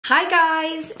Hi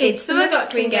guys, it's the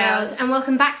McLaughlin Girls and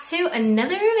welcome back to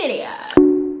another video.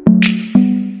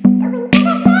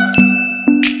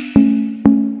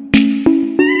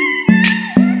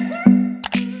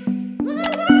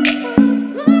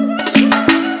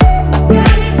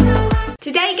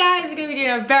 Today guys, we're going to be doing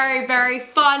a very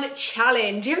fun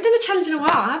challenge. We haven't done a challenge in a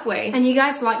while, have we? And you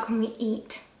guys like when we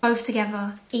eat, both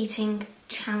together, eating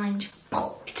challenge.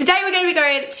 Today we're going to be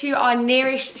going to our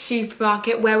nearest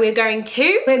supermarket where we're going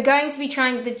to be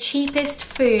trying the cheapest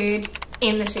food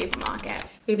in the supermarket.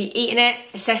 We're going to be eating it,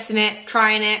 assessing it,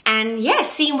 trying it, and yeah,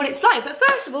 seeing what it's like. But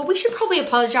first of all, we should probably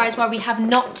apologise why we have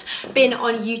not been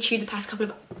on YouTube the past couple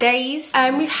of days.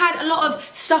 We've had a lot of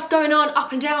stuff going on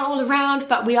up and down all around,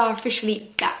 but we are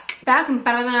officially back. Back and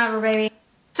better than ever, baby.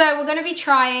 So we're going to be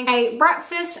trying a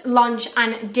breakfast, lunch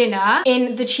and dinner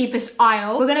in the cheapest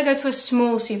aisle. We're going to go to a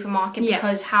small supermarket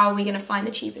because how are we going to find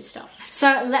the cheapest stuff?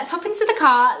 So let's hop into the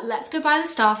car, let's go buy the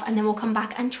stuff and then we'll come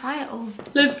back and try it all.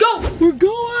 Let's go! We're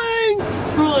going!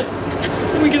 Right,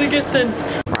 what are we going to get then?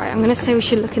 Right, I'm going to say we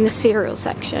should look in the cereal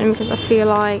section because I feel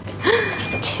like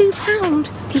 £2.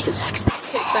 These are so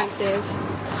expensive. Expensive.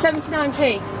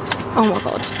 79p. Oh my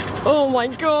god. Oh my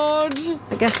god.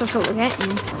 I guess that's what we're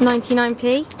getting.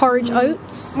 99p. Porridge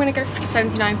oats. I'm gonna go for the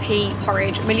 79p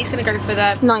porridge. Millie's gonna go for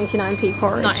the 99p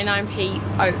porridge. 99p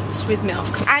oats with milk.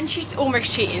 And she's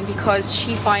almost cheating because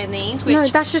she's buying these. Which, no,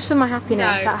 that's just for my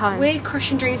happiness at home. We're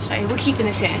crushing dreams today. We're keeping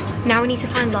this here. Now we need to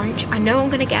find lunch. I know I'm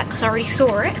gonna get, because I already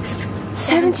saw it,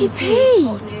 70p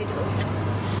pot noodle.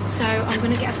 So I'm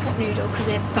gonna get a pot noodle because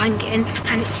they're banging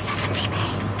and it's 70p.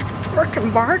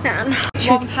 Frickin' bargain.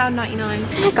 £1.99.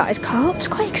 Yeah guys, co-op's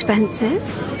quite expensive.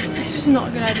 This was not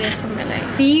a good idea from Millie.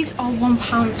 These are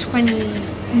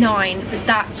 £1.29, but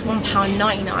that's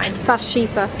 £1.99. That's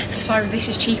cheaper. So this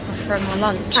is cheaper for my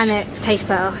lunch. And it tastes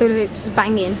better. Hula Hoops is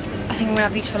banging. I think I'm gonna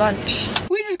have these for lunch.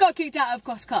 We just got kicked out of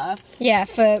Costco. Yeah,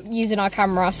 for using our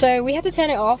camera. So we had to turn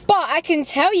it off. But I can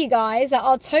tell you guys that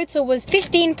our total was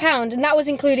 £15 and that was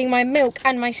including my milk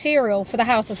and my cereal for the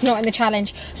house that's not in the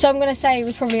challenge. So I'm gonna say it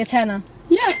was probably a tenner.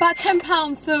 Yeah, about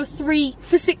 £10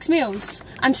 for 6 meals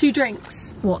and 2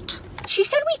 drinks. What? She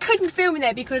said we couldn't film in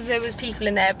there because there was people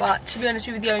in there, but to be honest,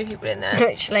 we were the only people in there.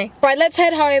 Literally. Right, let's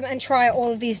head home and try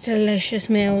all of these delicious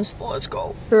meals. Oh, let's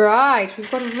go. Right,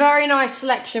 we've got a very nice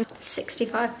selection.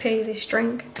 65p this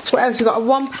drink. What else? We've got a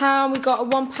 £1, we've got a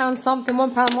 £1 something,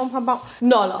 £1, £1.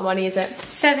 Not a lot of money, is it?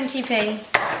 70p.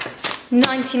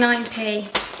 99p.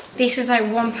 This was like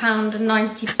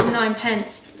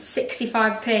 £1.99.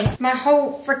 65p. My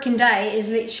whole freaking day is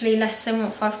literally less than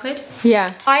what, £5?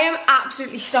 Yeah. I am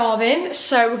absolutely starving,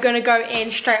 so we're gonna go in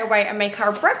straight away and make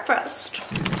our breakfast.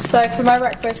 So for my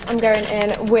breakfast, I'm going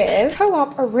in with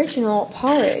Co-op original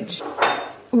porridge.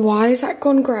 Why has that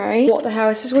gone grey? What the hell?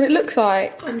 This is what it looks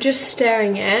like. I'm just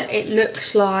staring at it. It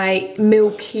looks like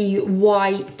milky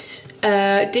white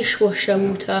dishwasher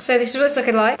water. So this is what it's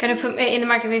looking like. Gonna put it in the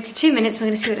microwave for 2 minutes. We're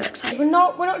gonna see what it looks like. We're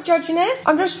not judging it.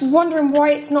 I'm just wondering why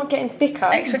it's not getting thicker.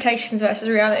 Expectations versus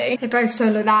reality. They both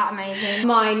don't look that amazing.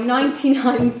 My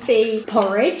 99p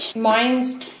porridge.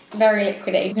 Mine's very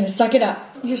liquidy. I'm gonna suck it up.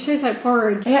 You're so like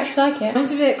porridge. I actually like it.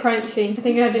 Mine's a bit crunchy. I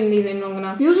think I didn't leave it in long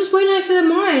enough. Yours is way nicer than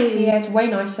mine. Yeah, it's way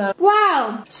nicer.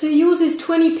 Wow. So yours is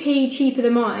 20p cheaper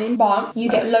than mine. But you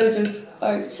get loads of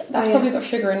oats. That's probably got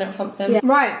sugar in it or something. Yeah.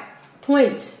 Right.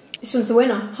 Points. This one's the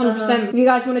winner, 100%. If you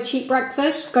guys want a cheap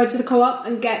breakfast, go to the Co-op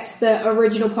and get the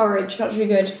original porridge. That's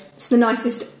really good. It's the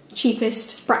nicest,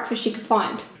 cheapest breakfast you could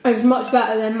find. It's much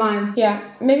better than mine. Yeah,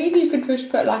 maybe if you could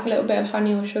just put like a little bit of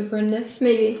honey or sugar in this.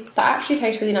 Maybe. That actually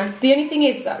tastes really nice. The only thing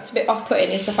is that's a bit off-putting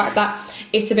is the fact that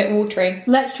it's a bit watery.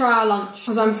 Let's try our lunch,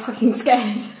 because I'm fucking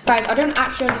scared. Guys, I don't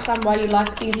actually understand why you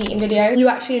like these eating videos. You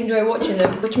actually enjoy watching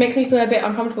them, which makes me feel a bit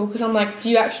uncomfortable because I'm like, do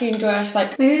you actually enjoy us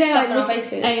like maybe they stuff like in our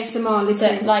faces? ASMR,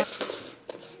 listen. Like,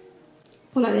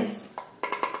 or like this.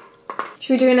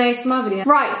 Should we do an ASMR video?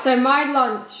 Right, so my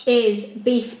lunch is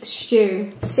beef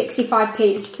stew, 65p.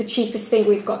 It's the cheapest thing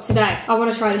we've got today. I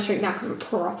want to try this drink now because I'm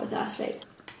proper thirsty.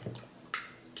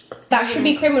 That should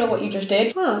be criminal what you just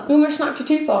did. What? You almost snapped your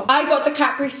tooth off. I got the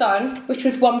Capri Sun, which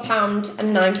was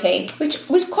 £1.09, which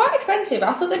was quite expensive.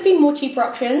 I thought there'd be more cheaper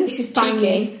options. This is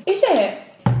banging. Is it?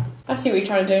 I see what you're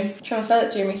trying to do. You're trying to sell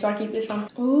it to me so I keep this one.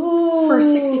 Ooh. For a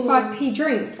 65p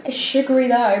drink. It's sugary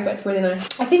though, but it's really nice.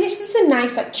 I think this is a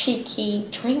nice, like, cheeky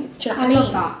drink. Do you know what I mean?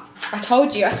 love that. I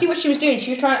told you. I see what she was doing.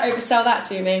 She was trying to oversell that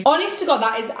to me. Honest to God,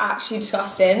 that is actually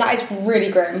disgusting. That is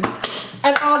really grim.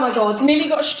 And oh my God. Nearly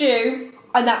got stew,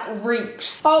 and that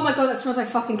reeks. Oh my God, that smells like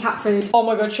fucking cat food. Oh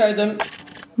my God, show them.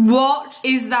 What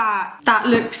is that? That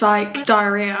looks like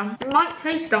diarrhea. It might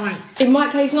taste nice. It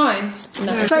might taste nice.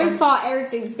 No. So far,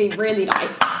 everything's been really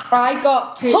nice. I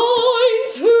got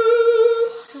Heinz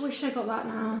hoops. I wish I got that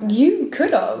now. You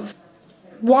could have.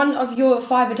 One of your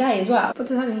 5 a day as well. What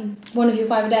does that mean? One of your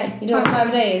 5 a day. You don't know what 5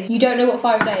 a day is? You don't know what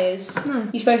 5 a day is? No.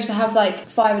 You're supposed to have like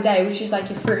 5 a day, which is like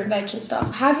your fruit and veg and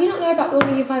stuff. How do you not know about one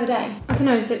of your 5 a day? I don't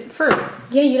know, is it fruit?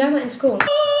 Yeah, you learn that in school.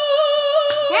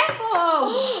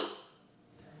 Careful!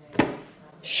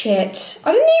 Shit.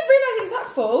 I didn't even realise it was that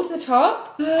full to the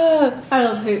top. I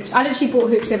love hoops. I literally bought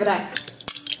hoops the other day.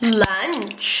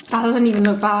 Lunch. That doesn't even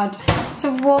look bad.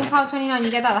 So £1.29,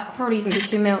 you get that? That could probably even be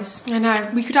 2 meals. I know.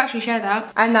 We could actually share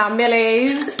that. And now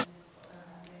Millie's.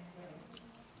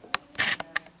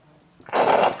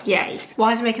 Yay.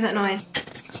 Why is it making that noise?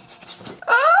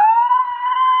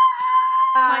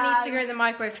 Mine needs to go in the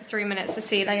microwave for 3 minutes to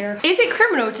see later. Is it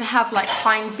criminal to have like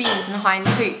Heinz beans and Heinz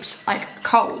hoops like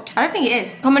cold? I don't think it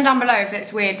is. Comment down below if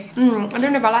it's weird. I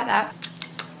don't know if I like that.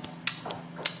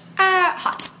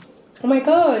 Hot. Oh my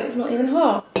god, it's not even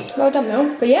hot. Well done,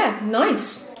 Mel. But yeah,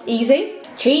 nice. Easy,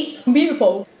 cheap,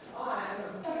 beautiful.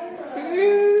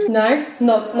 No,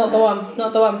 not the one.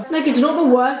 Not the one. Like, it's not the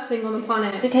worst thing on the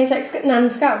planet. Does it taste like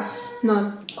Nan's Scouse?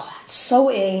 No. Oh, it's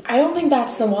salty. I don't think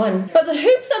that's the one. But the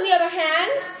hoops, on the other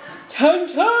hand,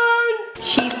 10-10.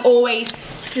 She's always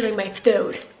stealing my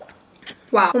food.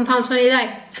 Wow. £1.20 a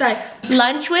day. Safe.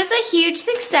 Lunch was a huge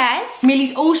success.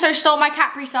 Millie's also stole my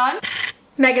Capri Sun.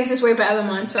 Megan's is way better than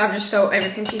mine, so I've just stole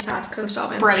everything she's had because I'm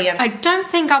starving. Brilliant. I don't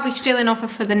think I'll be stealing off her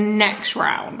for the next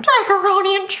round.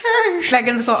 Macaroni and cheese.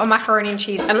 Megan's got a macaroni and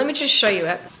cheese, and let me just show you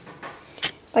it.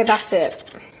 Like, that's it.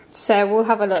 So we'll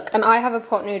have a look. And I have a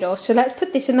pot noodle, so let's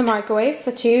put this in the microwave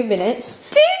for 2 minutes.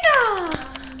 Dinner!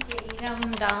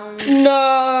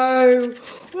 No!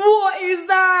 What is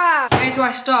that? Where do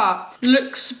I start?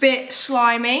 Looks a bit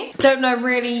slimy. Don't know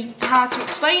really how to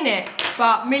explain it,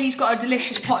 but Millie's got a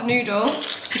delicious pot noodle,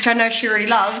 which I know she really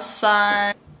loves, so...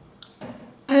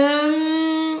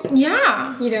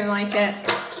 yeah. You don't like it?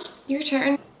 Your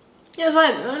turn.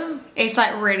 It's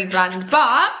like really bland,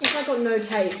 but... It's like got no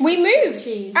taste. We moved.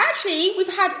 Cheese. Actually, we've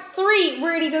had 3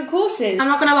 really good courses. I'm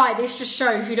not gonna lie, this just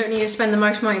shows you don't need to spend the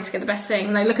most money to get the best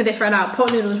thing. Like, look at this right now.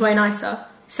 Pot noodle is way nicer.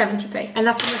 70p. And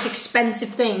that's the most expensive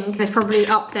thing. And it's probably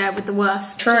up there with the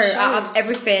worst. True, out of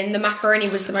everything, the macaroni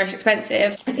was the most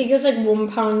expensive. I think it was like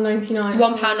 £1.99.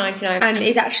 £1.99. And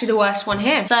it's actually the worst one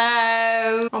here. So,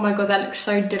 oh my god, that looks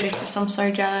so delicious. I'm so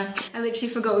jealous. I literally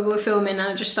forgot we were filming and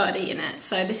I just started eating it.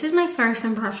 So this is my first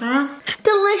impression.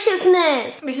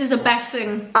 Deliciousness! This is the best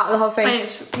thing. Out of the whole thing. And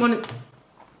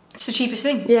it's the cheapest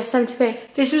thing. Yeah,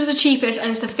 70p. This was the cheapest and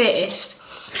it's the fittest.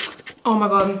 Oh my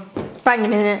god.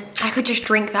 Banging in it. I could just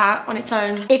drink that on its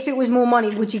own. If it was more money,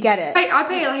 would you get it? I'd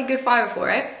pay like a good £5 for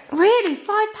it. Really? £5?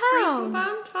 £3, £4,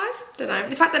 £5? Don't know.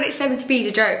 The fact that it's 70p is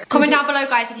a joke. Comment down below,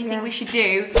 guys, if you think we should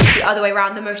do the other way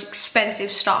around, the most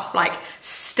expensive stuff, like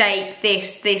steak,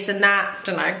 this and that.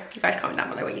 Don't know. You guys comment down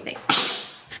below what you think.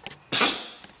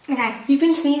 Okay. You've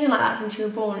been sneezing like that since you were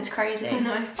born. It's crazy. I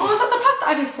know. Oh, is that the plug that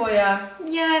I did for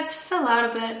you? Yeah, it's fell out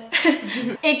a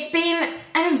bit. It's been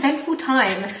an eventful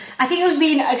time. I think it was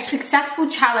been a successful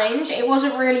challenge. It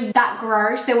wasn't really that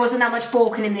gross. There wasn't that much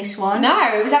balking in this one.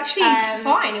 No, it was actually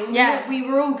fine. Yeah. We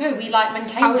were all good. We like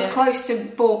maintained it. I was close to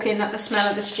balking at the smell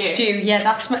of the stew. Yeah,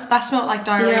 that smelled like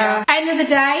diarrhea. Yeah. End of the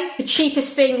day, the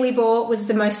cheapest thing we bought was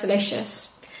the most delicious.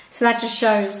 So that just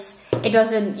shows it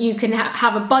doesn't, you can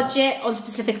have a budget on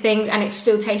specific things and it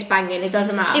still tastes banging. It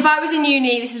doesn't matter. If I was in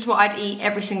uni, this is what I'd eat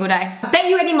every single day. I bet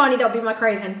you any money that'll be my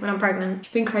craving when I'm pregnant.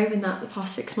 You've been craving that the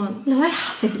past 6 months. No, I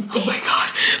haven't. Oh my god.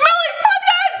 Millie's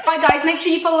pregnant! Right guys, make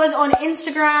sure you follow us on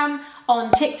Instagram,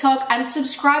 on TikTok, and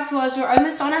subscribe to us. We're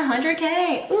almost on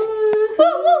 100k. Ooh. Woo,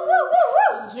 woo, woo, woo,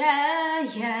 woo. Yeah.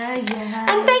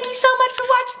 And thank you so much for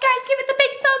watching, guys. Give it the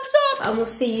big thumbs up. And we'll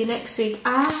see you next week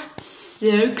at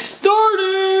 6:30.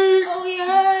 Oh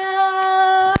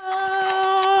yeah.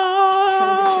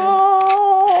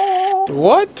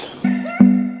 What?